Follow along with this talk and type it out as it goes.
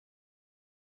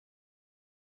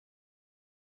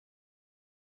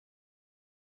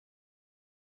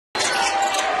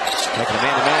The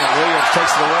man-to-man, Williams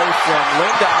takes it away from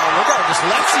Lindau. Lindau just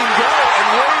lets him go, and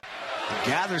Williams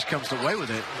gathers, comes away with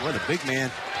it. What a big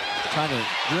man. Trying to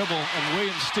dribble, and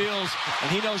Williams steals,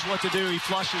 and he knows what to do. He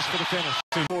flushes for the finish.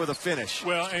 For the finish.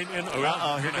 Well, here comes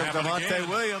Devaugntah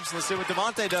Williams. Let's see what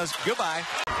Devaugntah does. Goodbye.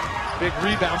 Big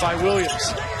rebound by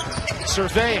Williams.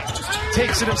 Surveying,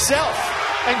 takes it himself,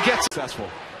 and gets successful.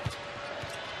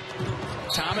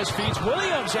 Thomas feeds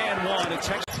Williams and one. The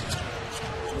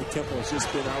tempo has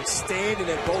just been outstanding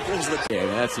at both ends of the. Yeah,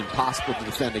 that's impossible to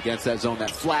defend against that zone.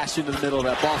 That flash into the middle of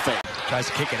that ball fake. Tries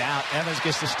to kick it out. Evans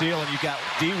gets the steal, and you've got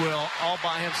D-Will all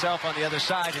by himself on the other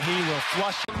side, and he will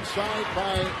flush. Inside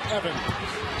by Evans,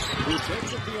 who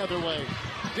takes it the other way.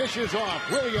 Dishes off.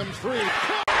 Williams free.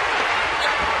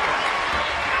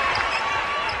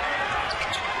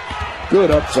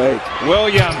 Good up fake.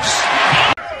 Williams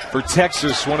for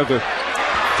Texas, one of the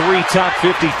 3 top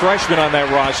 50 freshmen on that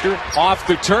roster. Off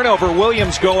the turnover,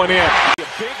 Williams going in. A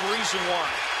big reason why.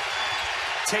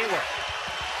 Taylor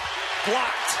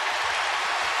blocked.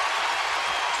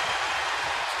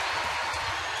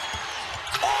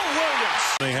 Oh,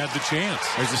 Williams. They had the chance.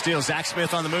 There's the steal. Zach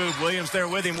Smith on the move. Williams there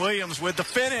with him. Williams with the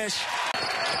finish.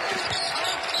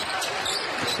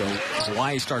 So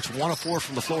Hawaii starts 1 of 4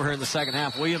 from the floor here in the second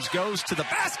half. Williams goes to the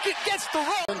basket, gets the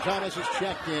roll. Thomas is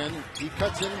checked in. He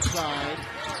cuts inside.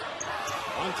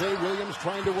 Devaugntah Williams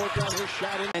trying to work on his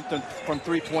shot From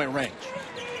three-point range.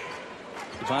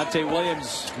 Devaugntah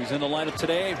Williams, who's in the lineup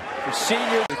today for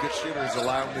senior. The good shooters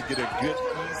allow him to get a good,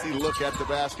 easy look at the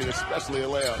basket, especially a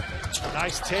layup.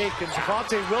 Nice take, and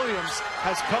Devaugntah Williams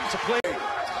has come to play.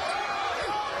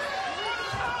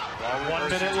 1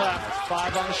 minute left,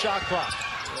 5 on the shot clock.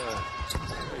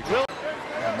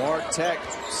 Mark Tech,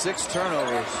 6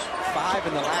 turnovers, 5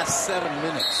 in the last 7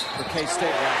 minutes for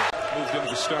K-State. Moved into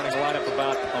the starting lineup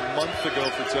about a month ago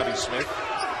for Tubby Smith.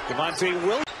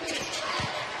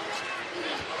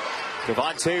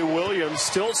 Devaugntah Williams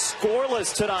still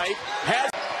scoreless tonight.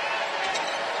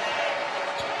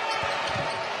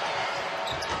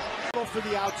 for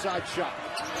the outside shot.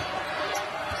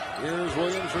 Here's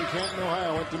Williams from Canton,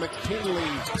 Ohio. Went to McKinley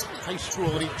High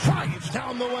School, and he drives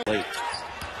down the way.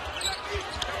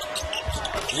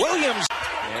 Williams.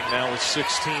 And now with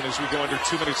 16 as we go under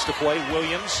 2 minutes to play.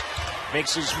 Williams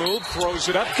makes his move, throws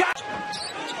it up. Got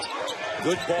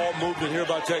Good ball movement here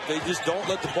by Tech. They just don't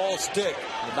let the ball stick.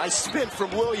 A nice spin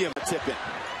from Williams. Tip it.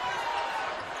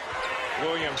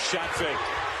 Williams shot fake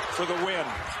for the win.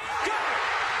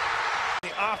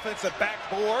 The offensive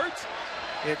backboards.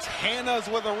 It's Hannah's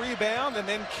with a rebound, and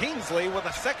then Kingsley with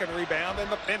a second rebound in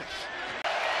the finish.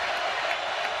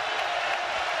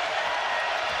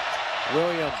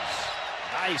 Williams.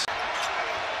 Nice.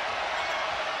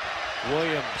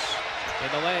 Williams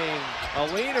in the lane. A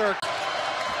leaner.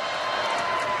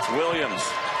 Williams.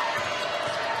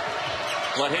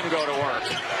 Let him go to work.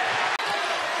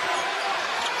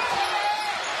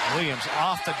 Williams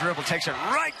off the dribble, takes it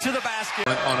right to the basket.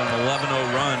 Went on an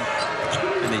 11-0 run,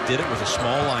 and they did it with a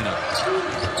small lineup.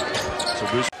 So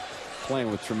Bruce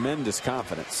playing with tremendous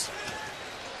confidence.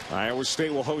 Iowa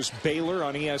State will host Baylor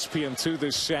on ESPN2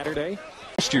 this Saturday.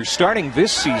 Last year, starting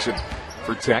this season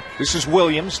for Tech. This is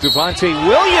Williams. Devaugntah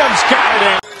Williams got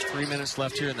it in. 3 minutes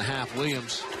left here in the half.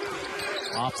 Williams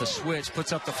off the switch,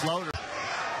 puts up the floater.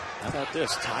 How about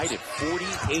this? Tied at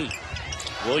 48.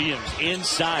 Williams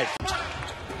inside.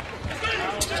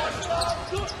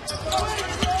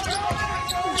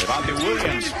 Devaugntah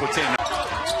Williams puts in.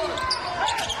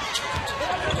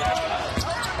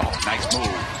 Oh, nice move.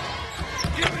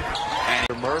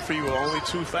 And Murphy with only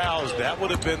 2 fouls. That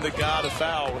would have been the guy to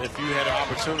foul if you had an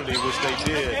opportunity, which they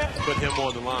did, put him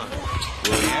on the line.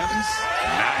 Williams,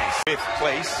 nice. 5th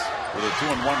place with a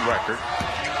 2-1 record.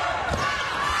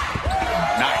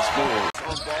 Nice move.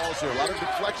 On balls here, a lot of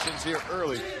deflections here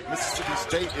early. Mississippi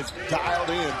State is dialed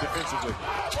in defensively.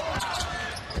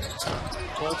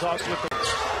 Bulldogs with the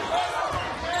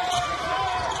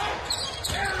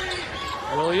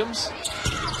Williams.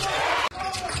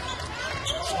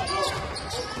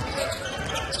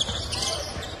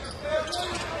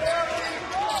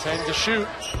 Ten to shoot.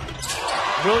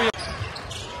 Williams.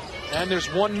 And there's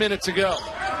 1 minute to go.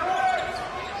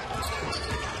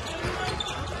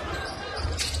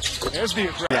 There's the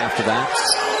aggressive. After that,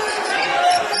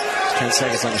 10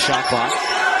 seconds on the shot clock.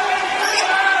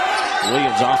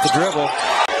 Williams off the dribble.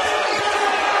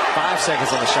 5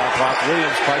 seconds on the shot clock.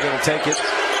 Williams probably going to take it.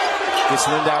 Gets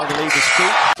Lindauer to lead his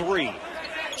feet. 3.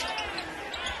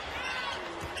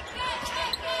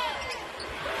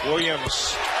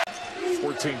 Williams,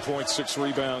 14 points, 6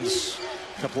 rebounds,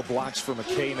 a couple of blocks for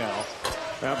McKay now.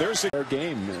 Now there's a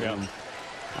game. Yeah.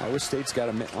 Iowa State's got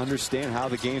to understand how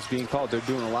the game's being called. They're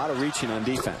doing a lot of reaching on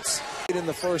defense. In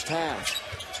the first half.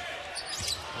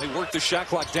 They work the shot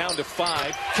clock down to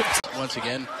 5. Once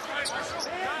again,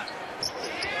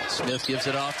 Smith gives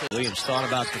it off to Williams. Thought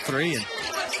about the three and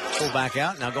pull back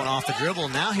out. Now going off the dribble.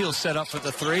 Now he'll set up for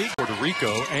the three. Puerto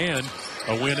Rico and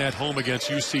a win at home against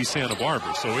UC Santa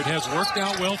Barbara. So it has worked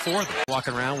out well for them.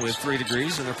 Walking around with 3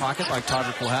 degrees in their pocket like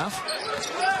Todrick will have.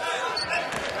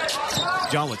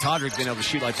 John, with Todrick being able to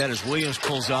shoot like that as Williams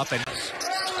pulls up, and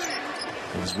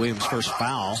it was Williams' first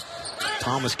foul.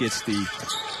 Thomas gets the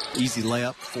easy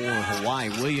layup for Hawaii.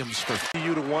 Williams for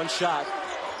you to one shot,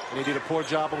 and he did a poor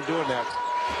job on doing that.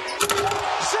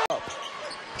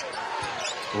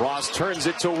 Ross turns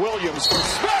it to Williams for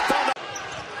Smith.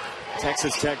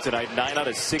 Texas Tech tonight, 9 out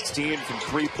of 16 from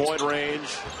three-point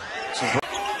range.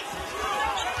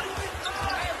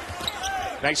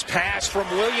 Nice pass from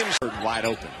Williams. Wide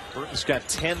open. Burton's got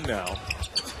 10 now.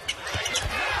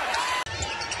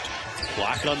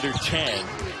 Block under 10.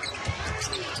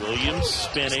 Williams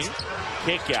spinning.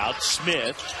 Kick out.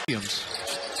 Smith.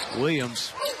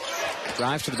 Williams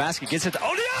drives to the basket. Gets it to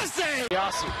Odiase.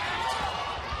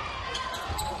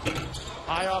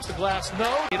 High off the glass.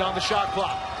 No. Get on the shot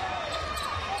clock.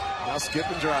 Now skip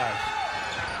and drive.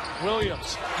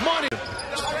 Williams. Money.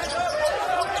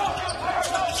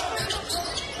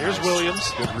 Here's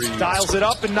Williams. Dials it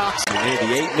up and knocks. Near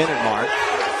the 8-minute mark.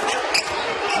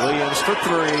 Williams for 3.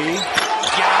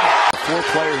 Got it. 4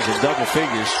 players in double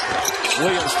figures.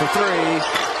 Williams for 3.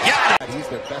 Got it. He's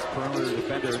their best perimeter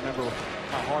defender. Remember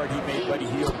how hard he made Buddy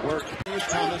Hield work. Here's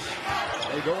Thomas.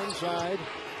 They go inside.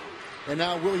 And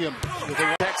now Williams.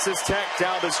 Texas Tech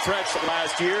down the stretch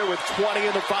last year with 20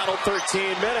 in the final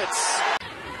 13 minutes.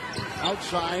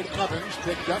 Outside, Evans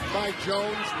picked up by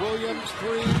Jones. Williams,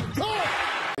 3. Good!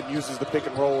 And uses the pick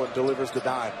and roll and delivers the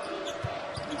dime.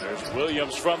 There's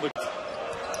Williams from the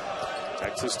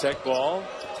Texas Tech ball.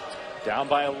 Down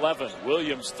by 11.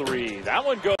 Williams 3. That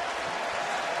one goes.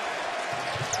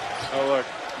 Oh, look.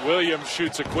 Williams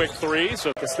shoots a quick 3.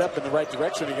 So A step in the right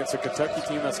direction against a Kentucky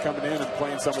team that's coming in and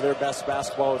playing some of their best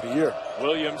basketball of the year.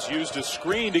 Williams used a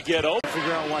screen to get open.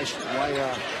 Figure out why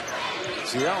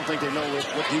see, I don't think they know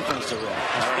what defense they're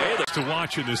on. To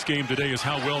watch in this game today is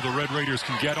how well the Red Raiders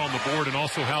can get on the board and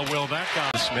also how well that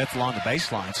guy. Smith along the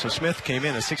baseline. So Smith came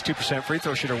in a 62% free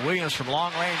throw shooter. Williams from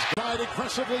long range. Tried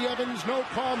aggressively, Evans, no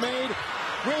call made.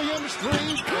 Williams, 3.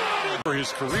 For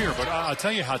his career, but I'll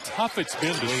tell you how tough it's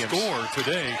been to score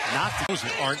today. Not those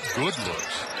aren't good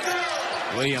looks.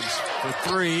 Williams for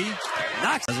 3.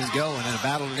 Knocks. Doesn't go, and then a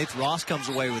battle underneath. Ross comes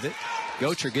away with it.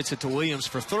 Gocher gets it to Williams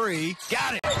for 3.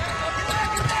 Got it.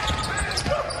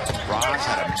 Ross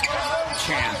had a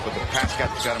chance, but the pass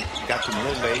got to him a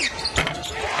little late.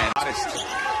 And hottest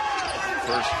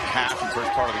first half and first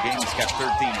part of the game. He's got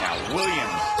 13 now.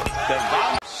 Williams,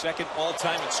 Devaugntah. Second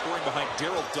all-time in scoring behind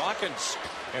Daryl Dawkins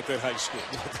at that high school.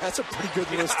 That's a pretty good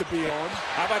list to be on.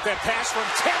 How about that pass from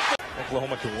Temple?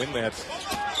 Oklahoma can win that.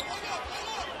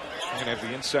 And have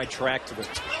the inside track to the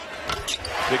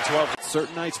Big 12.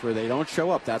 Certain nights where they don't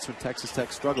show up, that's when Texas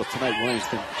Tech struggled. Tonight, Williams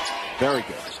been very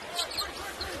good.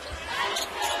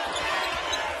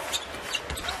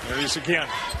 There he is again.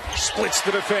 Splits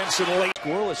the defense and late.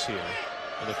 Scoreless here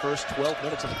in the first 12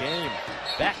 minutes of the game.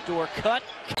 Backdoor cut.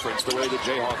 It's the way the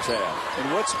Jayhawks have.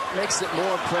 And what makes it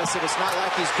more impressive, it's not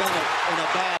like he's done it in a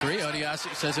bad.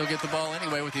 Odiase says he'll get the ball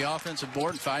anyway with the offensive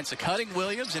board and finds the cutting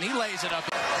Williams, and he lays it up.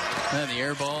 And the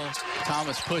air ball,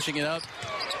 Thomas pushing it up,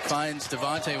 finds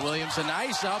Devaugntah Williams. A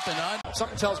nice up and on.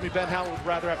 Something tells me Ben Howell would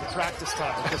rather have the practice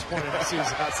time at this point in the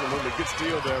season. Absolutely. Good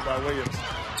steal there by Williams.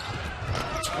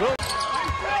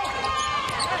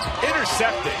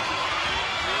 Intercepted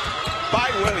by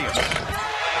Williams.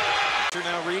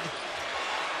 Now Reed.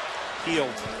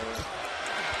 Healed.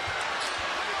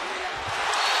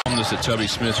 That Tubby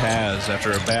Smith has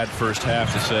after a bad first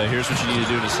half to say, here's what you need to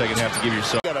do in the second half to give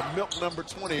yourself. Got a milk number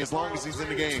 20 as long as he's in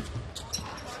the game.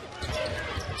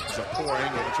 It's a poor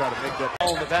angle to try to make that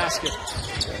Ball in the basket.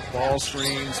 ball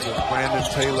screens with Brandon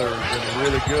Taylor been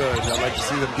really good. I'd like to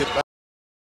see them get back.